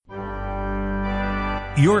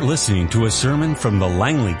You're listening to a sermon from the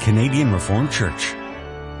Langley Canadian Reformed Church.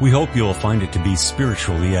 We hope you'll find it to be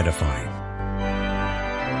spiritually edifying.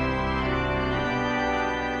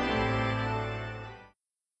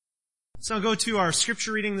 So I'll go to our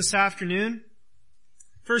scripture reading this afternoon.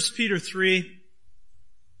 1 Peter 3.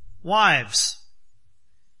 Wives,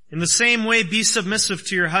 in the same way be submissive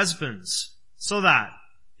to your husbands, so that,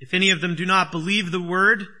 if any of them do not believe the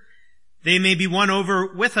word, they may be won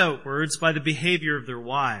over without words by the behavior of their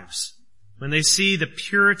wives, when they see the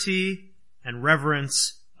purity and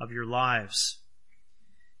reverence of your lives.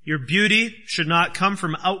 Your beauty should not come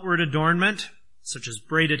from outward adornment, such as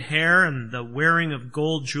braided hair and the wearing of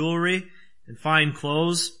gold jewelry and fine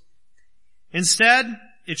clothes. Instead,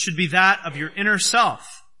 it should be that of your inner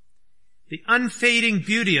self, the unfading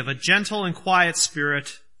beauty of a gentle and quiet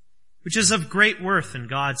spirit, which is of great worth in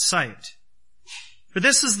God's sight. For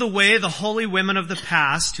this is the way the holy women of the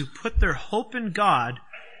past who put their hope in God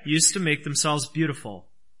used to make themselves beautiful.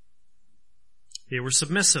 They were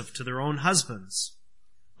submissive to their own husbands,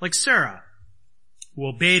 like Sarah, who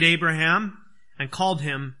obeyed Abraham and called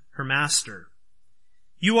him her master.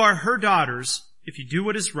 You are her daughters if you do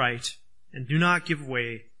what is right and do not give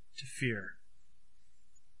way to fear.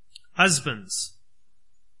 Husbands,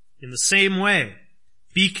 in the same way,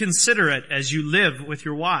 be considerate as you live with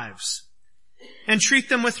your wives, and treat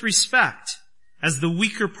them with respect as the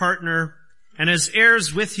weaker partner and as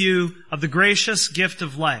heirs with you of the gracious gift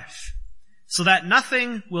of life, so that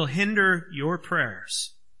nothing will hinder your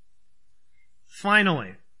prayers.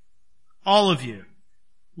 Finally, all of you,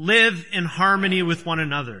 live in harmony with one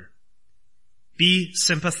another. Be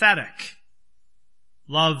sympathetic.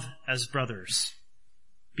 Love as brothers.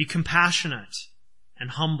 Be compassionate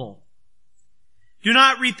and humble. Do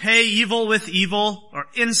not repay evil with evil or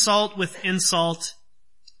insult with insult,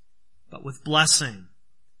 but with blessing,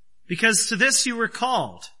 because to this you were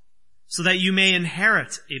called, so that you may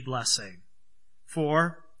inherit a blessing.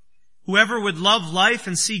 For whoever would love life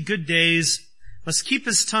and see good days must keep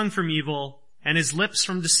his tongue from evil and his lips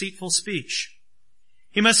from deceitful speech.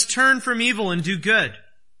 He must turn from evil and do good.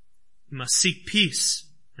 He must seek peace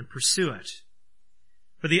and pursue it.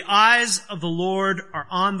 For the eyes of the Lord are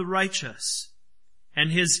on the righteous, and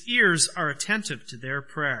his ears are attentive to their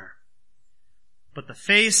prayer. But the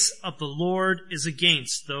face of the Lord is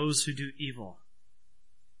against those who do evil.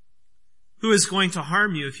 Who is going to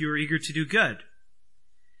harm you if you are eager to do good?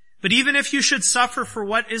 But even if you should suffer for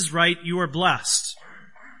what is right, you are blessed.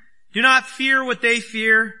 Do not fear what they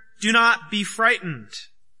fear. Do not be frightened.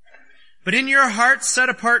 But in your heart set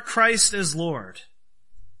apart Christ as Lord.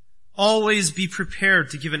 Always be prepared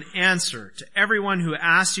to give an answer to everyone who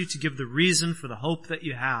asks you to give the reason for the hope that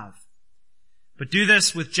you have. But do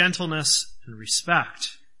this with gentleness and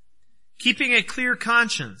respect, keeping a clear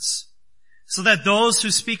conscience, so that those who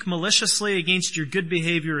speak maliciously against your good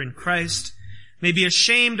behavior in Christ may be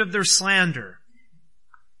ashamed of their slander.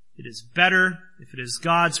 It is better, if it is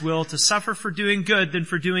God's will, to suffer for doing good than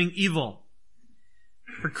for doing evil.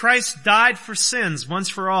 For Christ died for sins once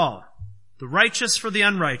for all, the righteous for the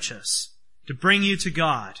unrighteous, to bring you to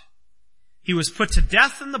God. He was put to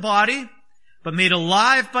death in the body, but made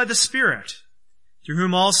alive by the Spirit, through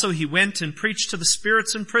whom also he went and preached to the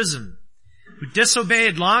spirits in prison, who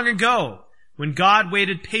disobeyed long ago when God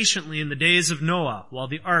waited patiently in the days of Noah while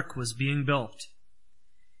the ark was being built.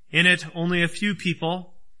 In it, only a few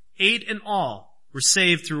people, 8 in all, were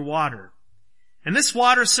saved through water. And this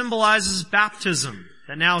water symbolizes baptism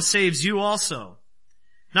that now saves you also.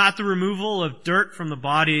 Not the removal of dirt from the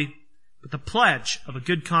body, but the pledge of a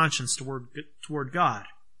good conscience toward God.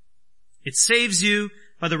 It saves you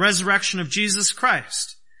by the resurrection of Jesus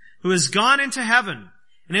Christ, who has gone into heaven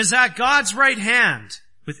and is at God's right hand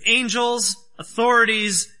with angels,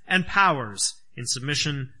 authorities, and powers in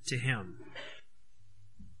submission to him.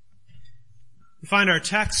 We find our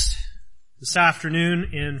text this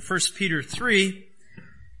afternoon in 1 Peter 3,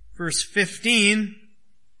 verse 15.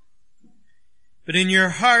 But in your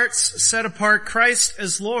hearts set apart Christ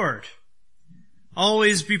as Lord.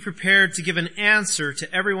 Always be prepared to give an answer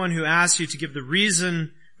to everyone who asks you to give the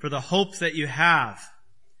reason for the hope that you have.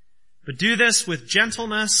 But do this with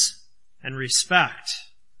gentleness and respect.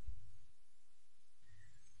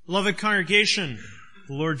 Beloved congregation,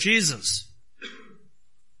 the Lord Jesus,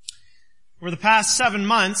 over the past 7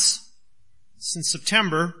 months, since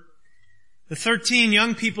September, the 13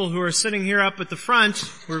 young people who are sitting here up at the front,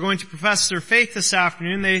 who are going to profess their faith this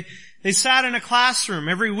afternoon, they sat in a classroom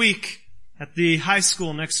every week at the high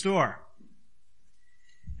school next door.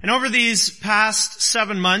 And over these past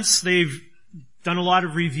 7 months, they've done a lot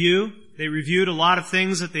of review. They reviewed a lot of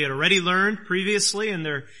things that they had already learned previously in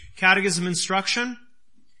their catechism instruction.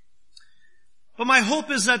 But my hope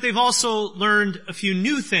is that they've also learned a few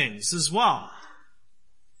new things as well.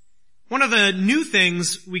 One of the new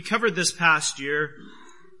things we covered this past year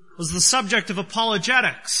was the subject of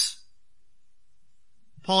apologetics.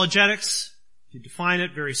 Apologetics, if you define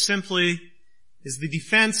it very simply, is the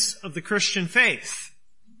defense of the Christian faith.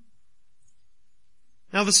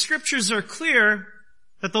 Now the scriptures are clear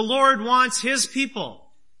that the Lord wants His people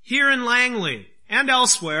here in Langley and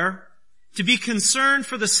elsewhere to be concerned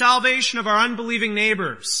for the salvation of our unbelieving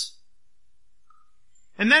neighbors.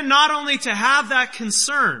 And then not only to have that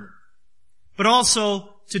concern, but also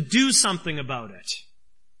to do something about it.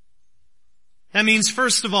 That means,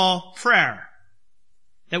 first of all, prayer.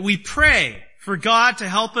 That we pray for God to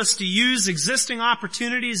help us to use existing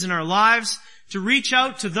opportunities in our lives to reach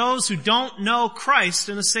out to those who don't know Christ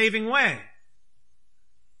in a saving way.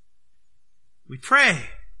 We pray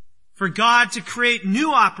for God to create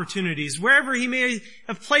new opportunities wherever He may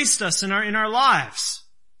have placed us in our lives.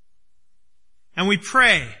 And we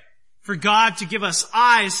pray for God to give us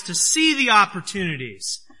eyes to see the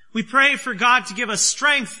opportunities. We pray for God to give us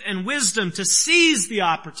strength and wisdom to seize the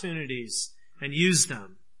opportunities and use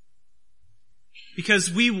them.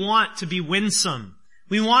 Because we want to be winsome.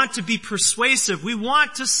 We want to be persuasive. We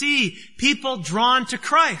want to see people drawn to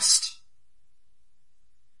Christ.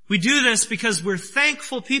 We do this because we're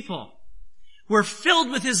thankful people. We're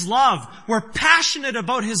filled with His love. We're passionate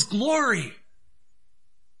about His glory.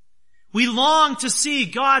 We long to see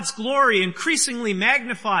God's glory increasingly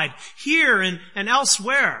magnified here and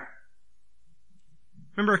elsewhere.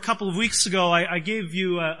 Remember a couple of weeks ago, I gave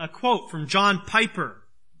you a quote from John Piper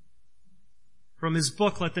from his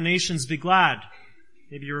book, Let the Nations Be Glad.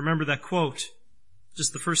 Maybe you remember that quote.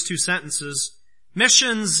 Just the first two sentences.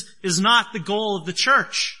 Missions is not the goal of the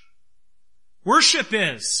church. Worship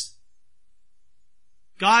is.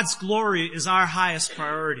 God's glory is our highest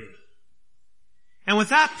priority. And with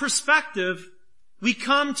that perspective, we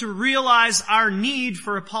come to realize our need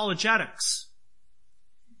for apologetics.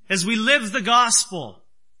 As we live the gospel,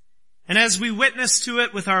 and as we witness to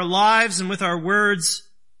it with our lives and with our words,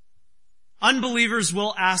 unbelievers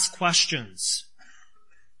will ask questions.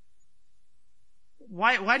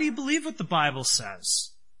 Why do you believe what the Bible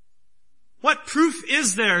says? What proof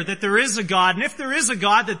is there that there is a God, and if there is a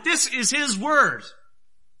God, that this is His Word?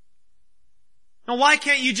 Now, why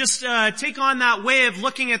can't you just take on that way of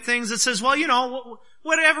looking at things that says, well, you know,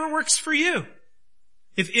 whatever works for you.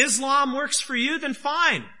 If Islam works for you, then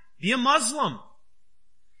fine, be a Muslim.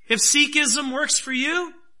 If Sikhism works for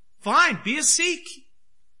you, fine, be a Sikh.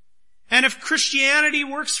 And if Christianity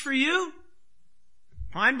works for you,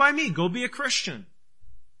 fine by me, go be a Christian.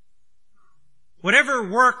 Whatever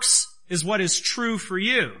works is what is true for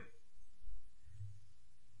you.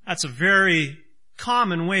 That's a very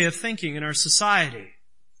common way of thinking in our society.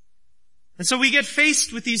 And so we get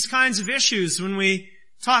faced with these kinds of issues when we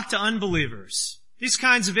talk to unbelievers. These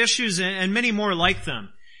kinds of issues and many more like them.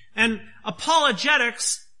 And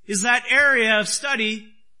apologetics is that area of study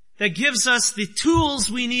that gives us the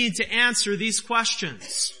tools we need to answer these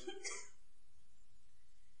questions.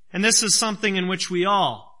 And this is something in which we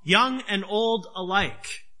all, young and old alike,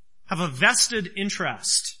 have a vested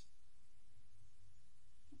interest.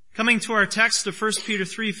 Coming to our text of 1 Peter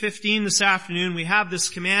 3:15 this afternoon, we have this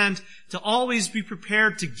command to always be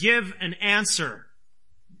prepared to give an answer.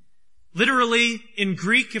 Literally, in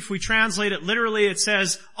Greek, if we translate it literally, it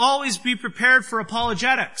says, always be prepared for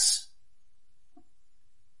apologetics.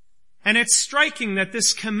 And it's striking that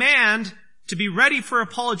this command to be ready for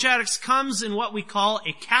apologetics comes in what we call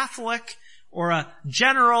a Catholic or a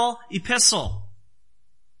general epistle.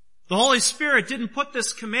 The Holy Spirit didn't put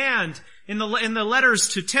this command in the letters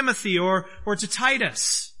to Timothy or to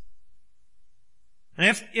Titus.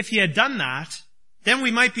 And if He had done that, then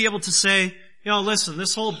we might be able to say, listen,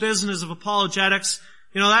 this whole business of apologetics,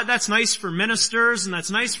 that's nice for ministers and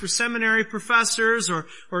that's nice for seminary professors or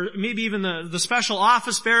maybe even the special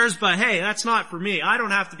office bearers, but hey, that's not for me. I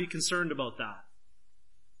don't have to be concerned about that.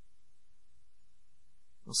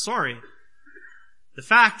 Well, sorry. The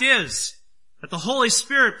fact is that the Holy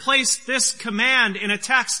Spirit placed this command in a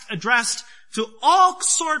text addressed to all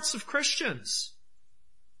sorts of Christians.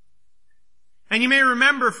 And you may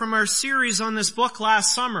remember from our series on this book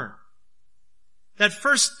last summer that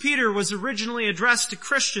 1 Peter was originally addressed to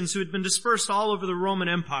Christians who had been dispersed all over the Roman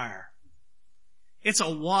Empire. It's a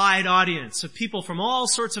wide audience of people from all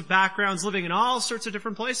sorts of backgrounds living in all sorts of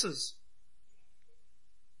different places.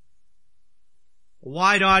 A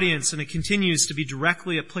wide audience, and it continues to be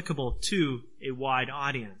directly applicable to a wide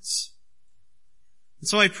audience. And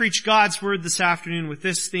so I preach God's Word this afternoon with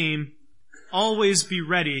this theme, always be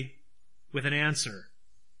ready with an answer.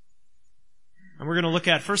 And we're going to look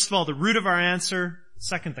at, first of all, the root of our answer,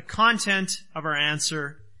 second, the content of our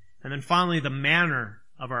answer, and then finally, the manner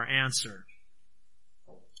of our answer.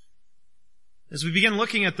 As we begin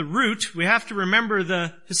looking at the root, we have to remember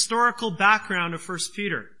the historical background of 1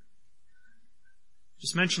 Peter.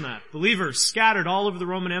 Just mention that. Believers scattered all over the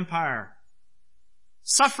Roman Empire,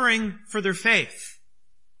 suffering for their faith.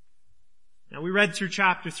 Now, we read through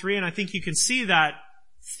chapter 3, and I think you can see that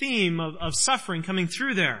theme of suffering coming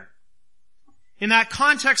through there. In that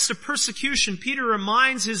context of persecution, Peter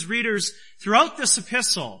reminds his readers throughout this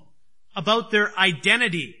epistle about their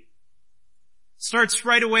identity. Starts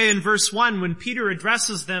right away in verse 1 when Peter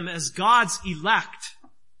addresses them as God's elect.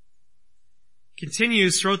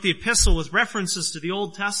 Continues throughout the epistle with references to the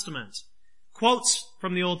Old Testament, quotes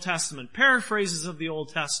from the Old Testament, paraphrases of the Old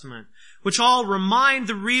Testament, which all remind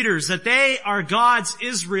the readers that they are God's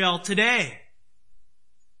Israel today.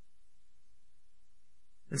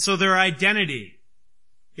 And so their identity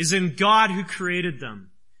is in God who created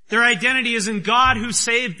them. Their identity is in God who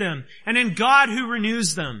saved them and in God who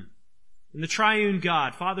renews them. In the triune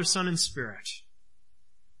God, Father, Son, and Spirit.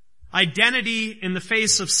 Identity in the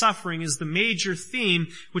face of suffering is the major theme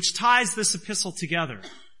which ties this epistle together.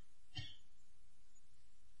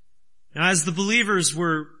 Now, as the believers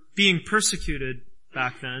were being persecuted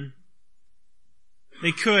back then,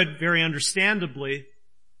 they could, very understandably,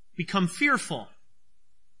 become fearful.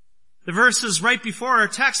 The verses right before our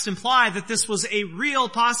text imply that this was a real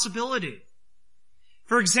possibility.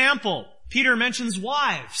 For example, Peter mentions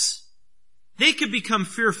wives. They could become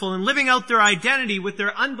fearful in living out their identity with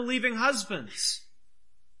their unbelieving husbands.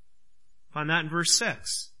 Find that in verse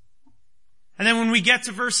 6. And then when we get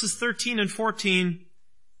to verses 13 and 14,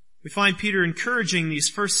 we find Peter encouraging these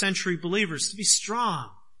first century believers to be strong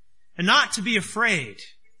and not to be afraid.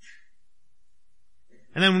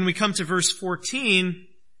 And then when we come to verse 14,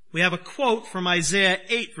 we have a quote from Isaiah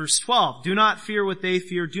 8 verse 12. Do not fear what they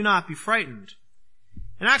fear, do not be frightened.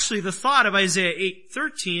 And actually, the thought of Isaiah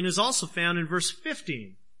 8:13 is also found in verse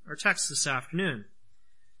 15, our text this afternoon.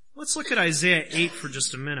 Let's look at Isaiah 8 for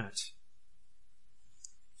just a minute.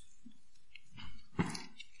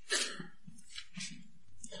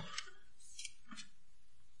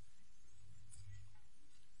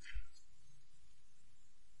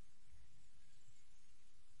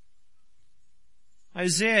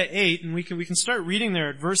 Isaiah 8, and we can start reading there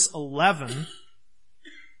at verse 11.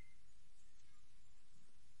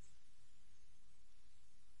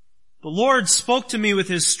 The Lord spoke to me with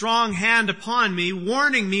his strong hand upon me,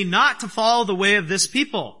 warning me not to follow the way of this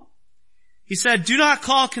people. He said, do not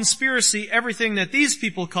call conspiracy everything that these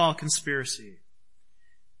people call conspiracy.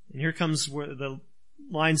 And here comes the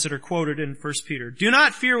lines that are quoted in 1 Peter. Do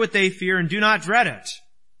not fear what they fear and do not dread it.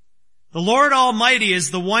 The Lord Almighty is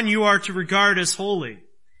the one you are to regard as holy.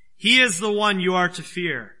 He is the one you are to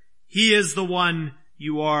fear. He is the one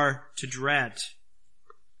you are to dread.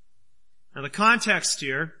 Now the context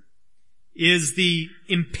here is the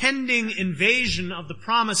impending invasion of the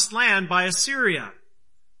promised land by Assyria.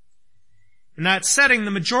 In that setting,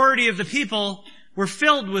 the majority of the people were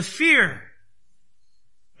filled with fear.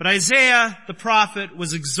 But Isaiah, the prophet,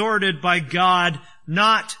 was exhorted by God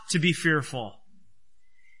not to be fearful.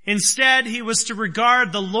 Instead, he was to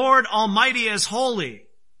regard the Lord Almighty as holy.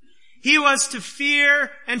 He was to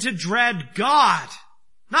fear and to dread God,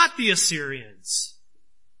 not the Assyrians.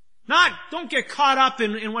 Don't get caught up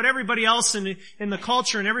in what everybody else in the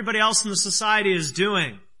culture and everybody else in the society is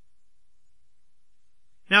doing.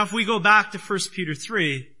 Now, if we go back to 1 Peter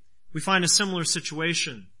 3, we find a similar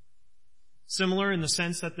situation. Similar in the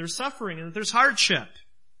sense that there's suffering and that there's hardship.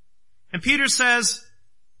 And Peter says,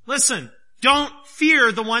 listen, don't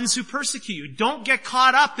fear the ones who persecute you. Don't get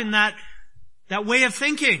caught up in that way of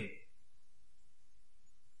thinking.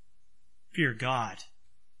 Fear God.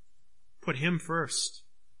 Put Him first.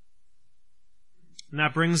 And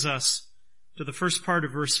that brings us to the first part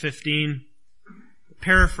of verse 15, a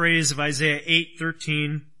paraphrase of Isaiah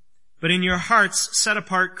 8:13. But in your hearts set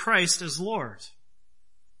apart Christ as Lord.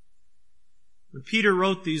 When Peter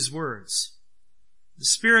wrote these words, the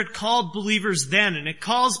Spirit called believers then, and it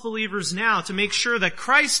calls believers now to make sure that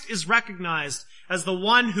Christ is recognized as the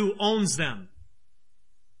one who owns them.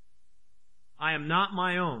 I am not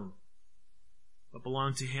my own, but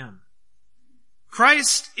belong to Him.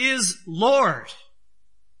 Christ is Lord.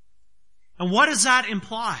 And what does that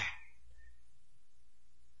imply?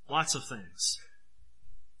 Lots of things.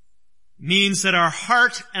 It means that our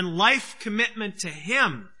heart and life commitment to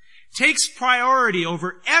Him takes priority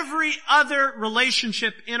over every other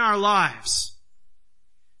relationship in our lives.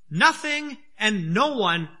 Nothing and no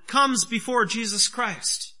one comes before Jesus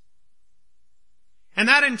Christ. And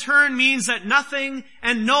that in turn means that nothing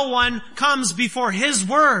and no one comes before His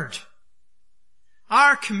Word.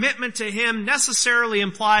 Our commitment to Him necessarily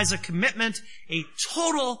implies a commitment, a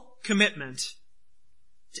total commitment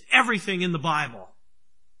to everything in the Bible.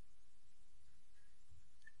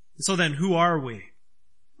 And so then, who are we?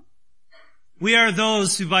 We are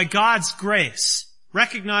those who by God's grace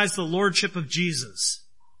recognize the Lordship of Jesus.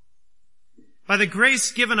 By the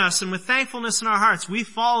grace given us and with thankfulness in our hearts, we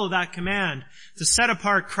follow that command to set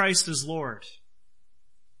apart Christ as Lord.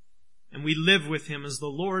 And we live with Him as the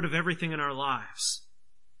Lord of everything in our lives.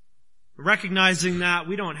 Recognizing that,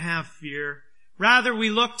 we don't have fear. Rather, we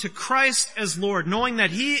look to Christ as Lord, knowing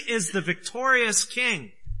that He is the victorious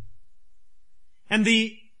King. And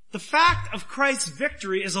the fact of Christ's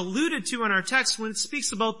victory is alluded to in our text when it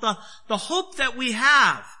speaks about the hope that we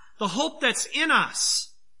have, the hope that's in us.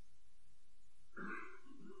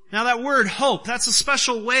 Now that word hope, that's a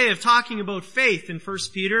special way of talking about faith in 1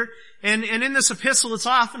 Peter. And in this epistle, it's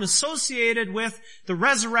often associated with the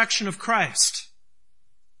resurrection of Christ.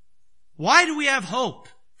 Why do we have hope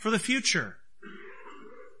for the future?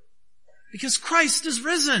 Because Christ is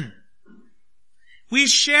risen. We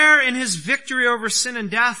share in His victory over sin and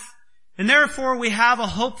death, and therefore we have a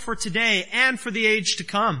hope for today and for the age to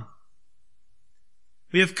come.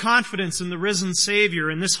 We have confidence in the risen Savior,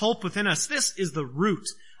 and this hope within us, this is the root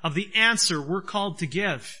of the answer we're called to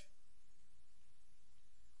give.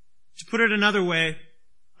 To put it another way,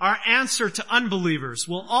 our answer to unbelievers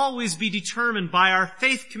will always be determined by our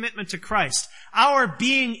faith commitment to Christ, our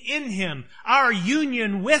being in Him, our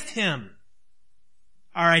union with Him,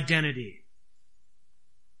 our identity.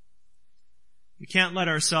 We can't let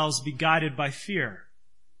ourselves be guided by fear,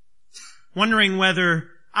 wondering whether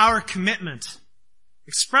our commitment,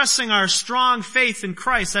 expressing our strong faith in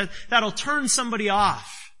Christ, that'll turn somebody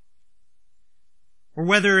off, or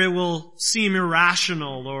whether it will seem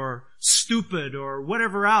irrational or stupid or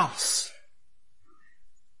whatever else.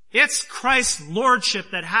 It's Christ's Lordship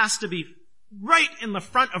that has to be right in the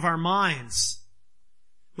front of our minds.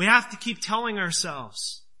 We have to keep telling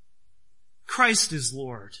ourselves, Christ is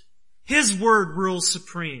Lord. His Word rules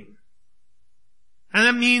supreme. And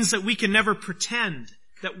that means that we can never pretend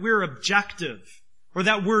that we're objective or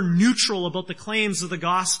that we're neutral about the claims of the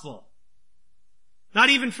gospel. Not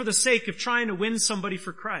even for the sake of trying to win somebody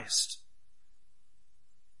for Christ.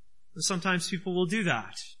 And sometimes people will do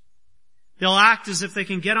that. They'll act as if they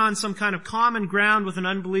can get on some kind of common ground with an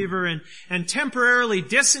unbeliever and temporarily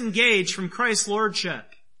disengage from Christ's Lordship.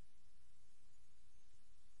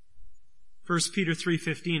 1 Peter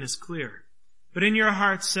 3:15 is clear. But in your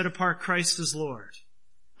hearts set apart Christ as Lord.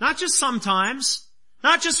 Not just sometimes.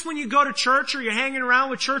 Not just when you go to church or you're hanging around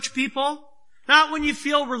with church people. Not when you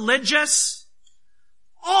feel religious.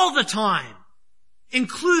 All the time.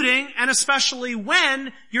 Including and especially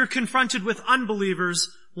when you're confronted with unbelievers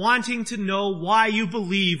wanting to know why you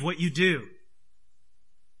believe what you do.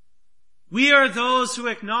 We are those who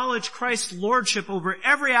acknowledge Christ's Lordship over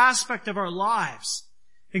every aspect of our lives,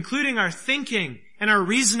 including our thinking and our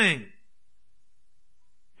reasoning.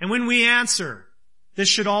 And when we answer, this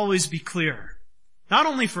should always be clear, not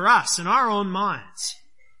only for us in our own minds,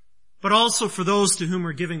 but also for those to whom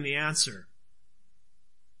we're giving the answer.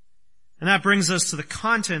 And that brings us to the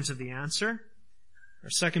content of the answer, our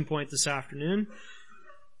second point this afternoon.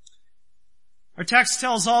 Our text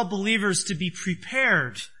tells all believers to be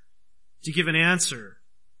prepared to give an answer.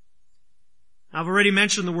 I've already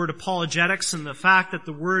mentioned the word apologetics and the fact that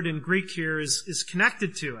the word in Greek here is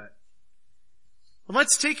connected to it. But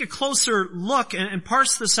let's take a closer look and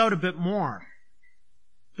parse this out a bit more.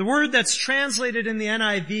 The word that's translated in the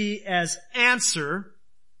NIV as answer,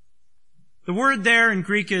 the word there in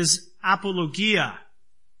Greek is apologia.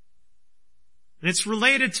 And it's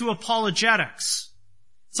related to apologetics.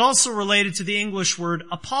 It's also related to the English word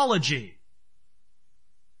apology.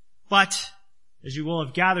 But, as you will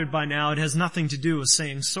have gathered by now, it has nothing to do with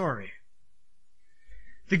saying sorry.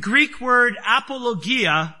 The Greek word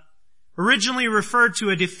apologia originally referred to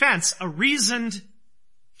a defense, a reasoned,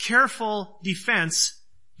 careful defense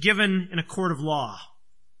given in a court of law.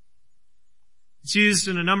 It's used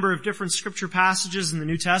in a number of different scripture passages in the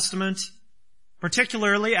New Testament,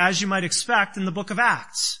 particularly, as you might expect, in the book of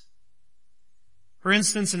Acts. For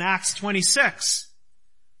instance, in Acts 26,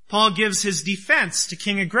 Paul gives his defense to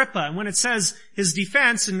King Agrippa, and when it says his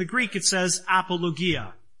defense, in the Greek it says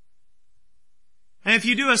apologia. And if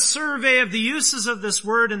you do a survey of the uses of this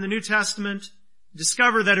word in the New Testament,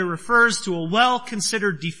 discover that it refers to a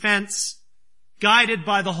well-considered defense guided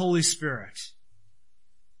by the Holy Spirit.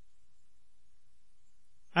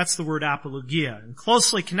 That's the word apologia. And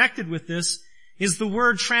closely connected with this is the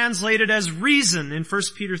word translated as reason in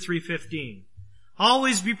 1 Peter 3:15.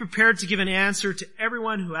 Always be prepared to give an answer to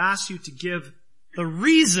everyone who asks you to give the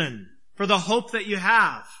reason for the hope that you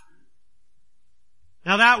have.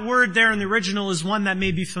 Now that word there in the original is one that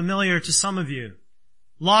may be familiar to some of you.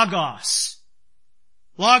 Logos.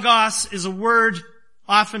 Logos is a word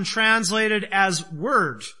often translated as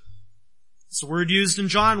word. It's a word used in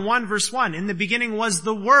John 1 verse 1. In the beginning was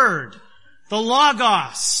the Word, the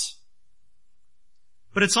Logos.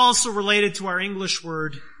 But it's also related to our English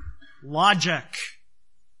word, logic.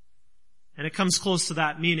 And it comes close to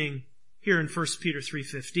that meaning here in 1 Peter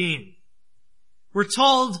 3:15. We're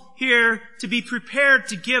told here to be prepared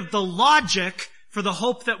to give the logic for the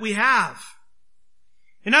hope that we have.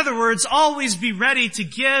 In other words, always be ready to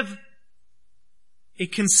give a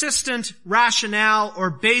consistent rationale or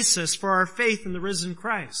basis for our faith in the risen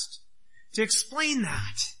Christ. To explain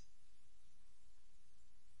that.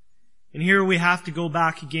 And here we have to go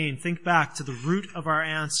back again, think back to the root of our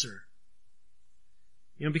answer.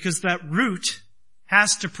 Because that root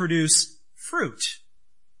has to produce fruit.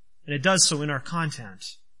 And it does so in our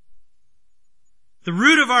content. The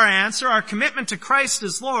root of our answer, our commitment to Christ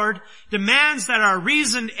as Lord, demands that our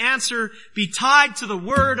reasoned answer be tied to the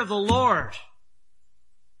word of the Lord.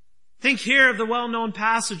 Think here of the well-known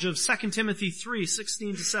passage of 2 Timothy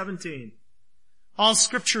 3:16-17. All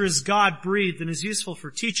Scripture is God-breathed and is useful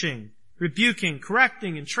for teaching, rebuking,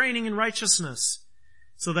 correcting, and training in righteousness,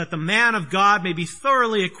 so that the man of God may be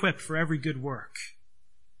thoroughly equipped for every good work.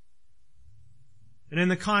 And in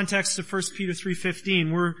the context of 1 Peter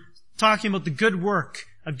 3:15, we're talking about the good work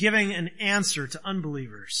of giving an answer to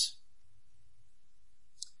unbelievers.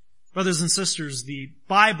 Brothers and sisters, the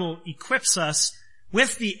Bible equips us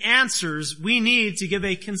with the answers we need to give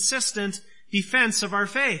a consistent defense of our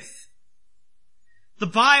faith. The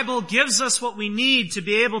Bible gives us what we need to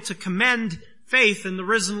be able to commend faith in the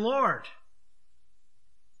risen Lord.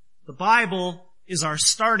 The Bible is our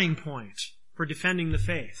starting point for defending the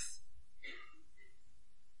faith.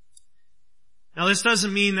 Now, this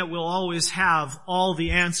doesn't mean that we'll always have all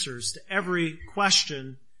the answers to every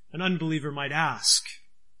question an unbeliever might ask.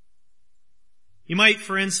 You might,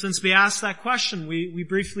 for instance, be asked that question we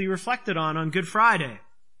briefly reflected on Good Friday.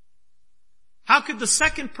 How could the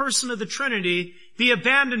second person of the Trinity be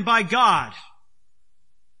abandoned by God?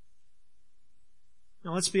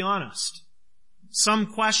 Now, let's be honest. Some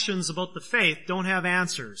questions about the faith don't have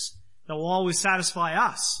answers that will always satisfy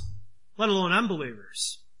us, let alone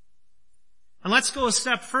unbelievers. And let's go a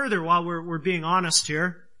step further while we're being honest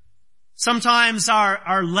here. Sometimes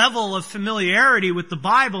our level of familiarity with the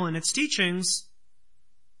Bible and its teachings,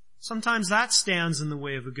 sometimes that stands in the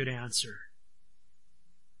way of a good answer.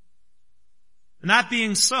 And that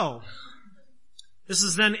being so, this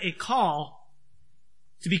is then a call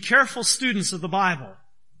to be careful students of the Bible.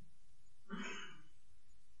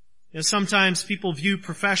 Sometimes people view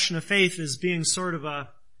profession of faith as being sort of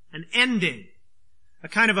an ending, a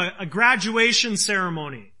kind of a graduation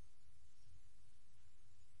ceremony.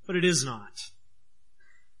 But it is not.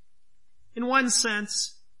 In one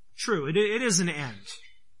sense, true, it is an end.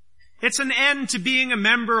 It's an end to being a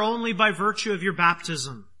member only by virtue of your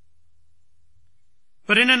baptism.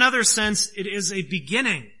 But in another sense, it is a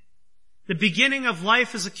beginning. The beginning of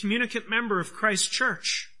life as a communicant member of Christ's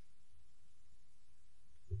church.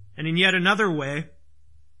 And in yet another way,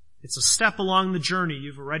 it's a step along the journey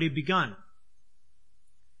you've already begun.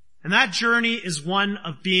 And that journey is one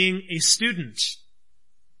of being a student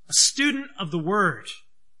of the Word.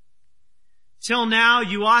 Till now,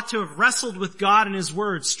 you ought to have wrestled with God and His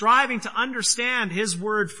Word, striving to understand His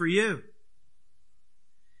Word for you.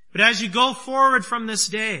 But as you go forward from this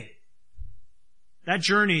day, that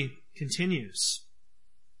journey continues.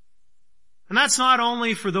 And that's not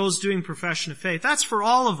only for those doing profession of faith, that's for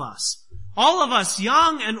all of us. All of us,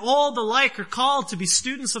 young and old alike, are called to be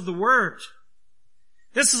students of the Word.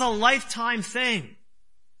 This is a lifetime thing.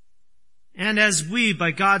 And as we,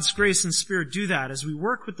 by God's grace and Spirit, do that, as we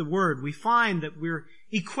work with the Word, we find that we're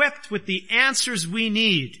equipped with the answers we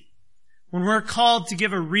need when we're called to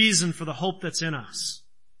give a reason for the hope that's in us.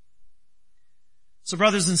 So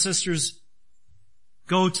brothers and sisters,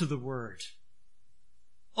 go to the Word.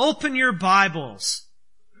 Open your Bibles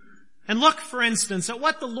and look, for instance, at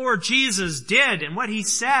what the Lord Jesus did and what He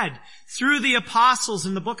said through the apostles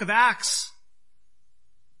in the book of Acts.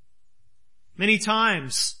 Many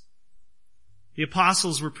times, the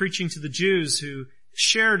apostles were preaching to the Jews who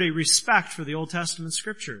shared a respect for the Old Testament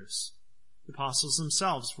scriptures. The apostles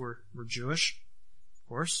themselves were Jewish, of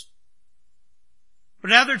course.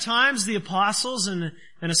 But at other times, the apostles, and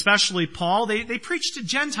especially Paul, they preached to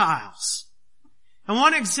Gentiles. And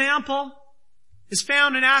one example is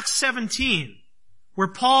found in Acts 17, where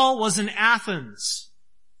Paul was in Athens.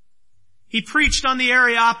 He preached on the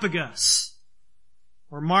Areopagus,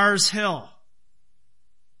 or Mars Hill.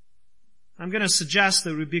 I'm going to suggest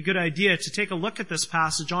that it would be a good idea to take a look at this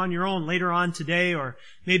passage on your own later on today, or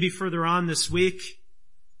maybe further on this week.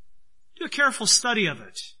 Do a careful study of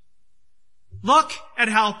it. Look at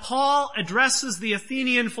how Paul addresses the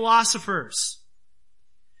Athenian philosophers.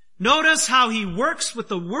 Notice how he works with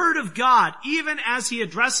the Word of God, even as he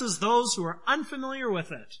addresses those who are unfamiliar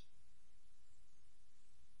with it.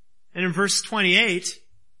 And in verse 28,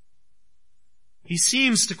 he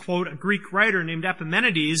seems to quote a Greek writer named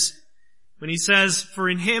Epimenides when he says, "For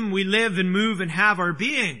in him we live and move and have our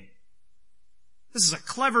being." This is a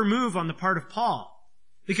clever move on the part of Paul,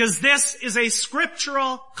 because this is a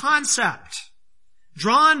scriptural concept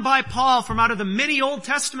drawn by Paul from out of the many Old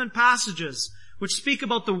Testament passages which speak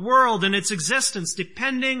about the world and its existence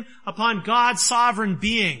depending upon God's sovereign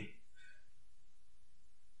being.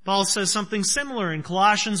 Paul says something similar in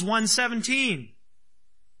Colossians 1:17.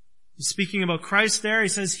 He's speaking about Christ there. He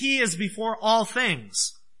says, "He is before all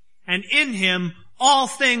things, and in him all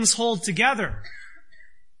things hold together."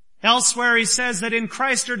 Elsewhere he says that in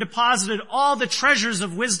Christ are deposited all the treasures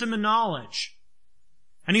of wisdom and knowledge.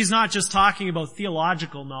 And he's not just talking about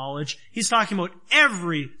theological knowledge. He's talking about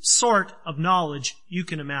every sort of knowledge you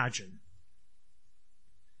can imagine.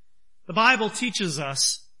 The Bible teaches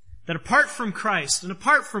us that apart from Christ and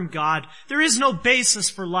apart from God, there is no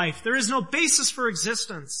basis for life. There is no basis for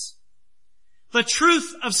existence. The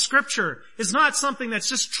truth of Scripture is not something that's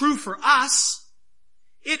just true for us.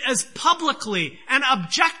 It is publicly and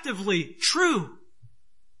objectively true.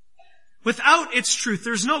 Without its truth,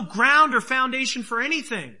 there's no ground or foundation for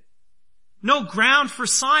anything. No ground for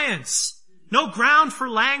science. No ground for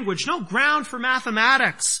language. No ground for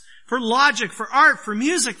mathematics, for logic, for art, for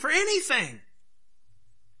music, for anything.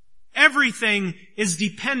 Everything is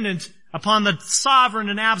dependent upon the sovereign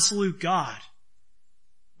and absolute God.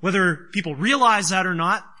 Whether people realize that or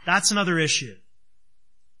not, that's another issue.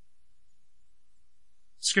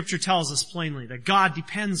 Scripture tells us plainly that God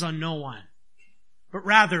depends on no one, but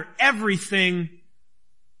rather everything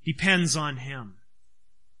depends on Him.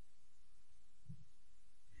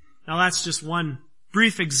 Now that's just one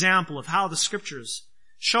brief example of how the Scriptures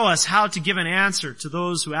show us how to give an answer to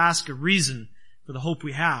those who ask a reason for the hope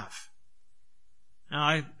we have. Now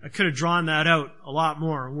I could have drawn that out a lot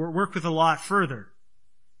more, work with a lot further.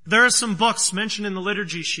 There are some books mentioned in the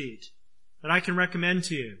liturgy sheet that I can recommend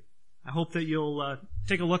to you. I hope that you'll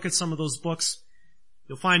take a look at some of those books.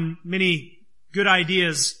 You'll find many good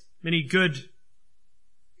ideas,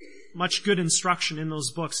 much good instruction in those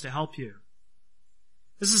books to help you.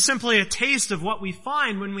 This is simply a taste of what we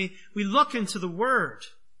find when we look into the Word.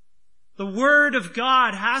 The Word of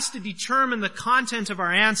God has to determine the content of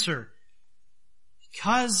our answer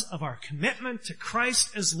because of our commitment to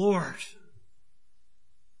Christ as Lord.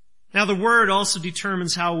 Now the Word also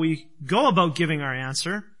determines how we go about giving our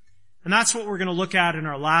answer, and that's what we're going to look at in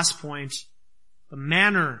our last point, the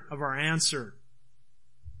manner of our answer.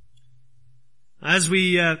 As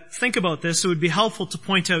we think about this, it would be helpful to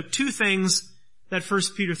point out two things that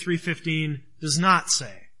 1 Peter 3:15 does not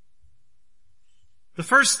say. The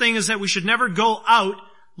first thing is that we should never go out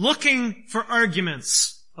looking for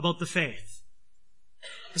arguments about the faith.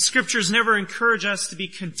 The Scriptures never encourage us to be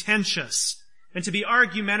contentious and to be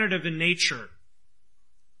argumentative in nature.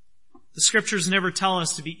 The Scriptures never tell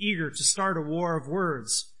us to be eager to start a war of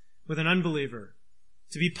words with an unbeliever,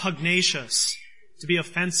 to be pugnacious, to be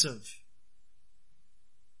offensive.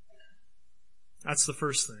 That's the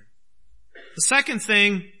first thing. The second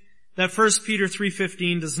thing that 1 Peter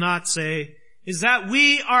 3:15 does not say is that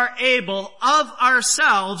we are able of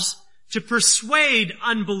ourselves to persuade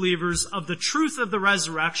unbelievers of the truth of the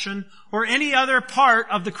resurrection or any other part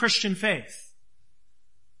of the Christian faith.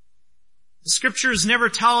 The Scriptures never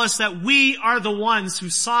tell us that we are the ones who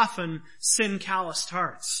soften sin-calloused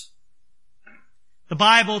hearts. The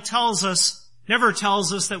Bible never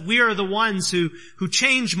tells us that we are the ones who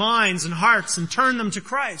change minds and hearts and turn them to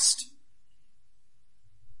Christ.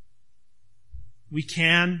 We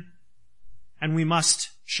can and we must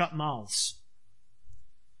shut mouths.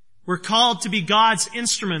 We're called to be God's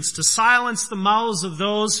instruments to silence the mouths of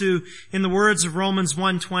those who, in the words of Romans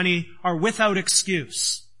 1:20, are without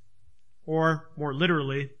excuse. Or, more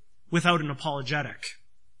literally, without an apologetic.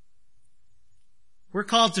 We're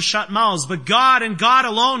called to shut mouths, but God and God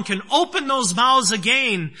alone can open those mouths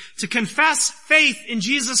again to confess faith in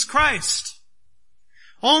Jesus Christ.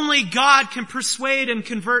 Only God can persuade and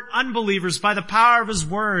convert unbelievers by the power of His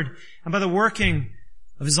Word and by the working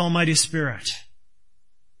of His Almighty Spirit.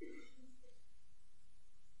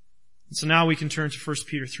 So now we can turn to 1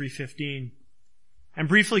 Peter 3:15 and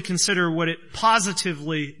briefly consider what it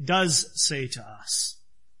positively does say to us.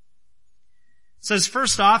 It says,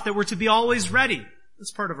 first off, that we're to be always ready.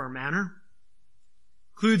 That's part of our manner.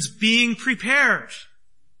 Includes being prepared.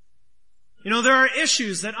 You know, there are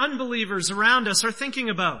issues that unbelievers around us are thinking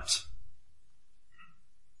about.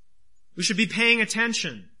 We should be paying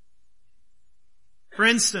attention. For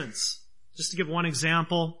instance, just to give one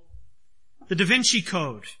example, the Da Vinci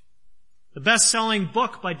Code, the best-selling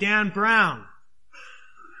book by Dan Brown.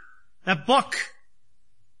 That book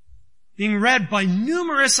being read by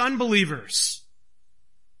numerous unbelievers.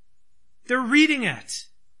 They're reading it.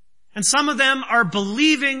 And some of them are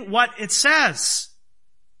believing what it says.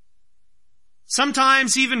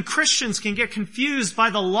 Sometimes even Christians can get confused by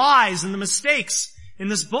the lies and the mistakes in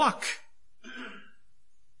this book.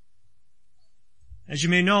 As you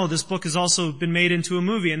may know, this book has also been made into a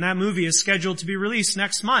movie, and that movie is scheduled to be released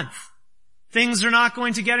next month. Things are not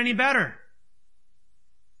going to get any better.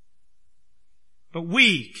 But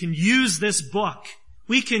we can use this book.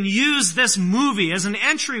 We can use this movie as an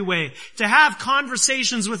entryway to have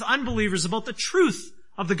conversations with unbelievers about the truth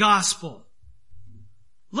of the gospel.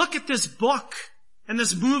 Look at this book and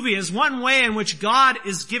this movie as one way in which God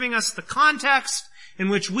is giving us the context in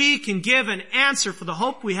which we can give an answer for the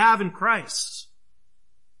hope we have in Christ.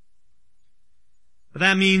 But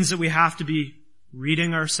that means that we have to be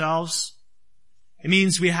reading ourselves. It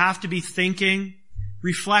means we have to be thinking,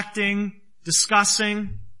 reflecting,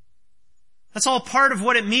 discussing. That's all part of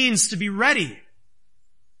what it means to be ready.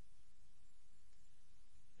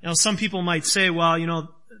 Some people might say, well,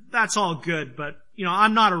 that's all good, but,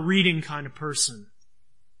 I'm not a reading kind of person.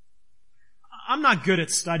 I'm not good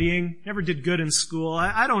at studying, never did good in school.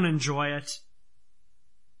 I don't enjoy it.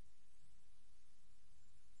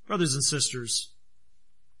 Brothers and sisters,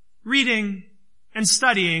 reading and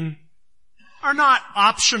studying are not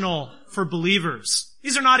optional for believers.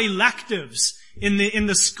 These are not electives in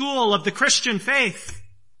the school of the Christian faith.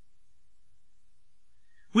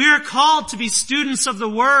 We are called to be students of the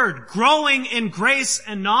Word, growing in grace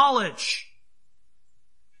and knowledge.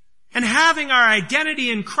 And having our identity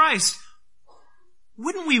in Christ,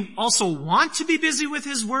 wouldn't we also want to be busy with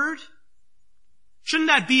His Word? Shouldn't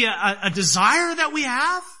that be a desire that we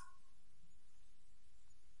have?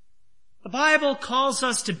 The Bible calls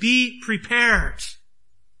us to be prepared.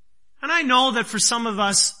 And I know that for some of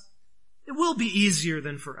us, it will be easier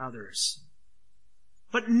than for others.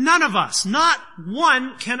 But none of us, not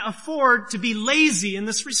one, can afford to be lazy in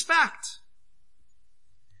this respect.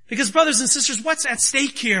 Because brothers and sisters, what's at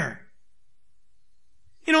stake here?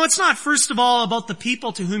 It's not first of all about the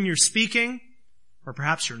people to whom you're speaking, or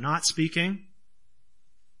perhaps you're not speaking.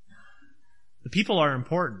 The people are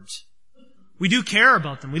important. We do care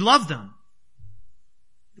about them. We love them.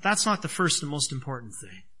 But that's not the first and most important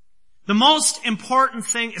thing. The most important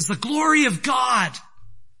thing is the glory of God.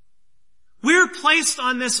 We're placed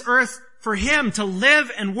on this earth for Him, to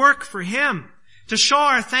live and work for Him, to show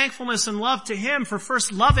our thankfulness and love to Him for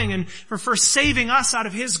first loving and for first saving us out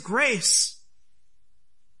of His grace.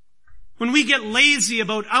 When we get lazy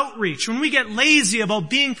about outreach, when we get lazy about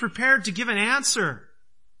being prepared to give an answer,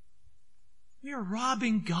 we are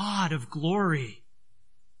robbing God of glory.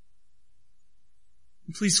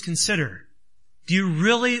 And please consider, do you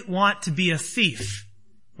really want to be a thief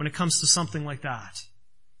when it comes to something like that?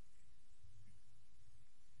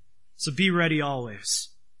 So be ready always.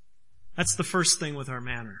 That's the first thing with our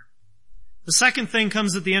manner. The second thing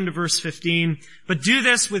comes at the end of verse 15, but do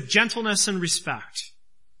this with gentleness and respect.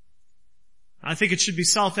 I think it should be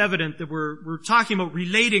self-evident that we're talking about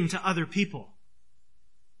relating to other people.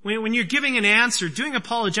 When you're giving an answer, doing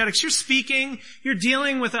apologetics, you're speaking, you're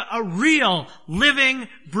dealing with a real, living,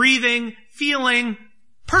 breathing, feeling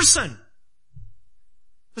person.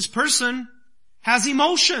 This person has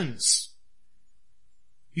emotions.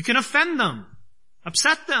 You can offend them,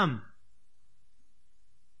 upset them.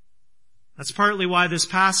 That's partly why this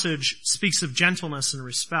passage speaks of gentleness and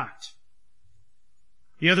respect.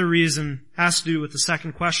 The other reason has to do with the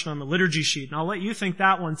second question on the liturgy sheet, and I'll let you think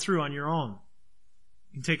that one through on your own.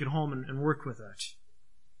 You can take it home and work with it.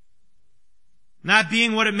 And that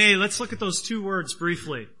being what it may, let's look at those two words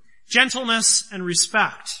briefly. Gentleness and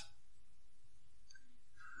respect.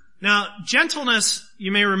 Now, gentleness,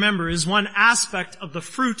 you may remember, is one aspect of the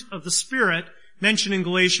fruit of the Spirit mentioned in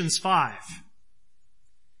Galatians 5.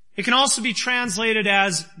 It can also be translated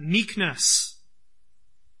as meekness.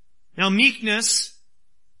 Now, meekness,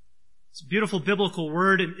 it's a beautiful biblical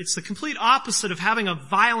word. It's the complete opposite of having a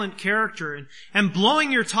violent character and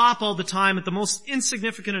blowing your top all the time at the most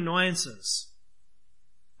insignificant annoyances.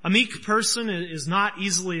 A meek person is not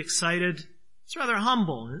easily excited. It's rather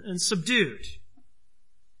humble and subdued.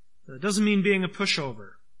 It doesn't mean being a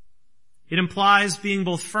pushover. It implies being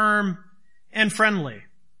both firm and friendly.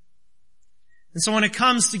 And so when it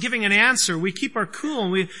comes to giving an answer, we keep our cool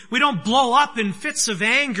and we don't blow up in fits of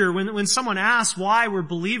anger when someone asks why we're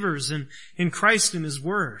believers in Christ and His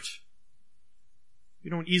Word. We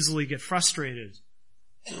don't easily get frustrated.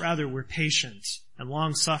 Rather, we're patient and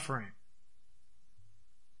long-suffering.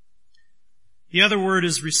 The other word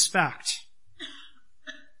is respect.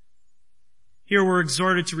 Here we're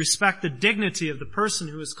exhorted to respect the dignity of the person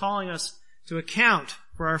who is calling us to account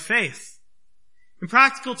for our faith. In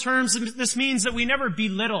practical terms, this means that we never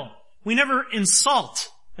belittle, we never insult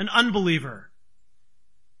an unbeliever.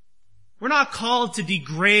 We're not called to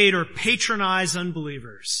degrade or patronize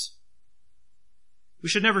unbelievers. We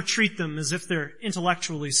should never treat them as if they're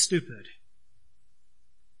intellectually stupid.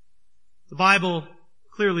 The Bible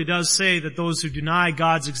clearly does say that those who deny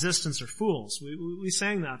God's existence are fools. We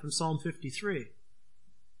sang that from Psalm 53.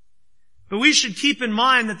 But we should keep in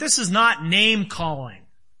mind that this is not name-calling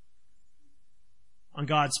on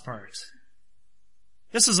God's part.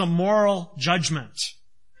 This is a moral judgment.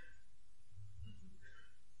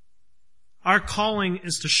 Our calling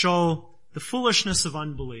is to show the foolishness of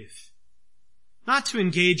unbelief, not to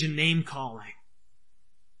engage in name-calling,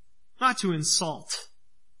 not to insult.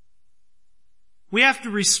 We have to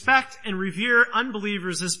respect and revere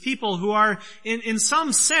unbelievers as people who are, in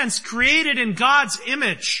some sense, created in God's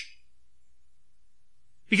image.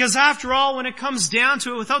 Because after all, when it comes down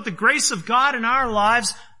to it, without the grace of God in our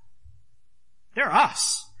lives, they're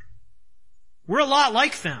us. We're a lot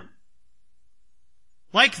like them.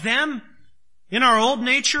 Like them, in our old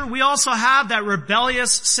nature, we also have that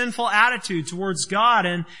rebellious, sinful attitude towards God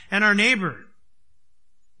and our neighbor.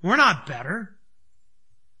 We're not better.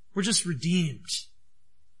 We're just redeemed.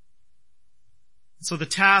 So the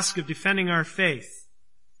task of defending our faith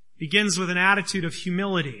begins with an attitude of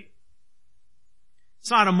humility.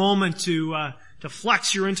 It's not a moment to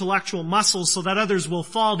flex your intellectual muscles so that others will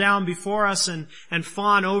fall down before us and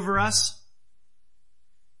fawn over us.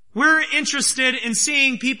 We're interested in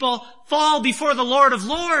seeing people fall before the Lord of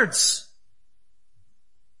Lords.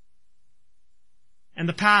 And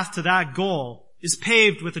the path to that goal is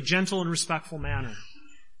paved with a gentle and respectful manner.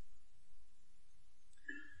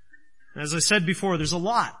 As I said before, there's a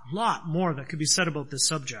lot more that could be said about this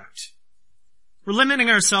subject. We're limiting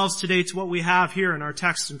ourselves today to what we have here in our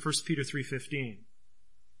text in 1 Peter 3:15.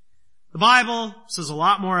 The Bible says a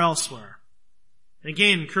lot more elsewhere. And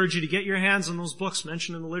again, I encourage you to get your hands on those books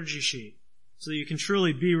mentioned in the liturgy sheet so that you can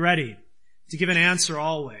truly be ready to give an answer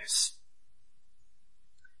always.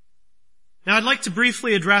 Now I'd like to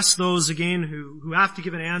briefly address those again who have to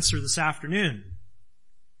give an answer this afternoon.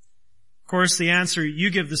 Of course, the answer you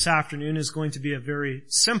give this afternoon is going to be a very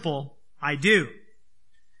simple, I do.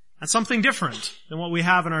 That's something different than what we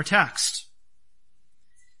have in our text.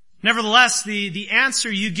 Nevertheless, the answer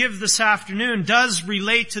you give this afternoon does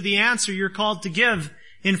relate to the answer you're called to give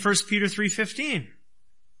in 1 Peter 3:15.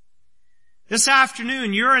 This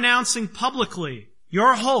afternoon, you're announcing publicly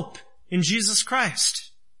your hope in Jesus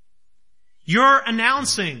Christ. You're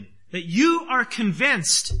announcing that you are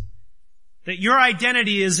convinced that your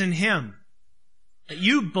identity is in Him, that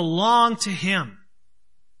you belong to Him.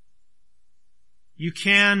 You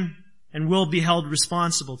can and will be held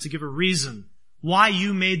responsible to give a reason why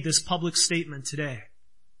you made this public statement today.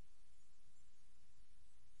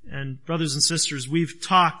 And brothers and sisters, we've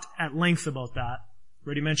talked at length about that.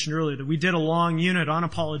 Already mentioned earlier that we did a long unit on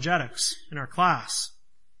apologetics in our class.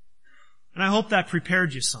 And I hope that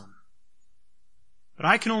prepared you some. But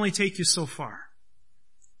I can only take you so far.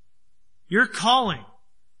 Your calling,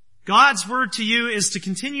 God's word to you, is to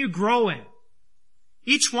continue growing,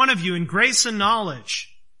 each one of you, in grace and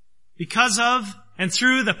knowledge, because of and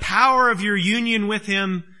through the power of your union with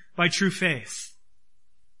Him by true faith.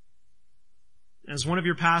 As one of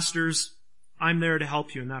your pastors, I'm there to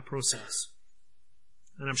help you in that process.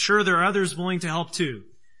 And I'm sure there are others willing to help too.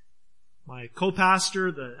 My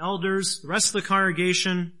co-pastor, the elders, the rest of the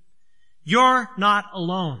congregation. You're not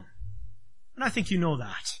alone. And I think you know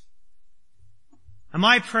that. And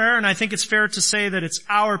my prayer, and I think it's fair to say that it's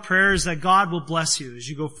our prayer, is that God will bless you as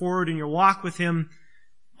you go forward in your walk with Him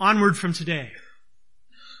onward from today.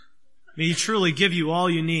 May He truly give you all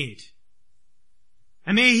you need.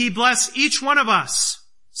 And may He bless each one of us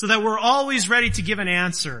so that we're always ready to give an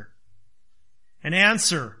answer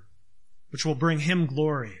which will bring Him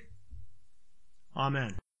glory.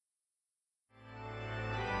 Amen.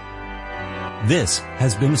 This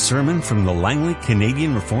has been a sermon from the Langley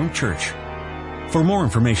Canadian Reformed Church. For more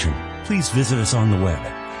information, please visit us on the web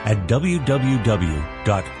at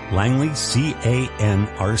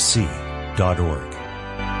www.langleycanrc.org.